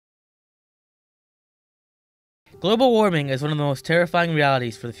Global warming is one of the most terrifying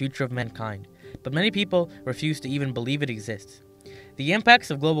realities for the future of mankind, but many people refuse to even believe it exists. The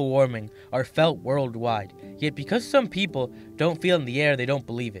impacts of global warming are felt worldwide, yet because some people don't feel in the air, they don't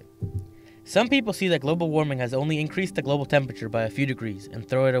believe it. Some people see that global warming has only increased the global temperature by a few degrees and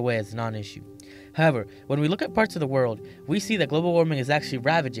throw it away as a non-issue. However, when we look at parts of the world, we see that global warming is actually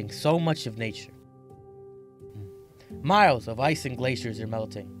ravaging so much of nature. Miles of ice and glaciers are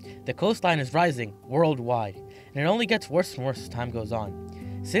melting. The coastline is rising worldwide, and it only gets worse and worse as time goes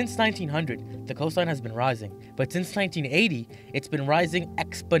on. Since 1900, the coastline has been rising, but since 1980, it's been rising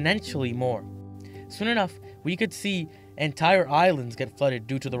exponentially more. Soon enough, we could see entire islands get flooded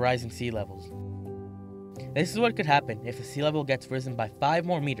due to the rising sea levels. This is what could happen if the sea level gets risen by 5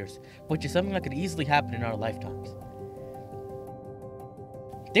 more meters, which is something that could easily happen in our lifetimes.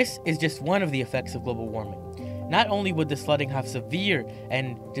 This is just one of the effects of global warming. Not only would this flooding have severe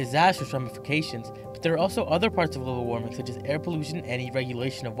and disastrous ramifications, but there are also other parts of global warming such as air pollution and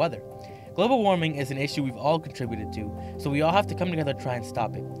irregulation of weather. Global warming is an issue we've all contributed to, so we all have to come together to try and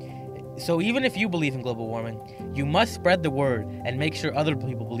stop it. So even if you believe in global warming, you must spread the word and make sure other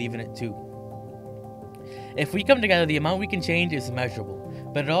people believe in it too. If we come together, the amount we can change is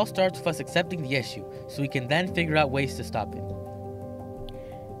immeasurable, but it all starts with us accepting the issue so we can then figure out ways to stop it.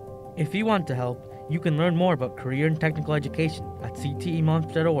 If you want to help, you can learn more about career and technical education at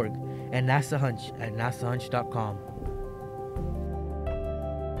ctemonth.org and NASA Hunch at nasahunch.com.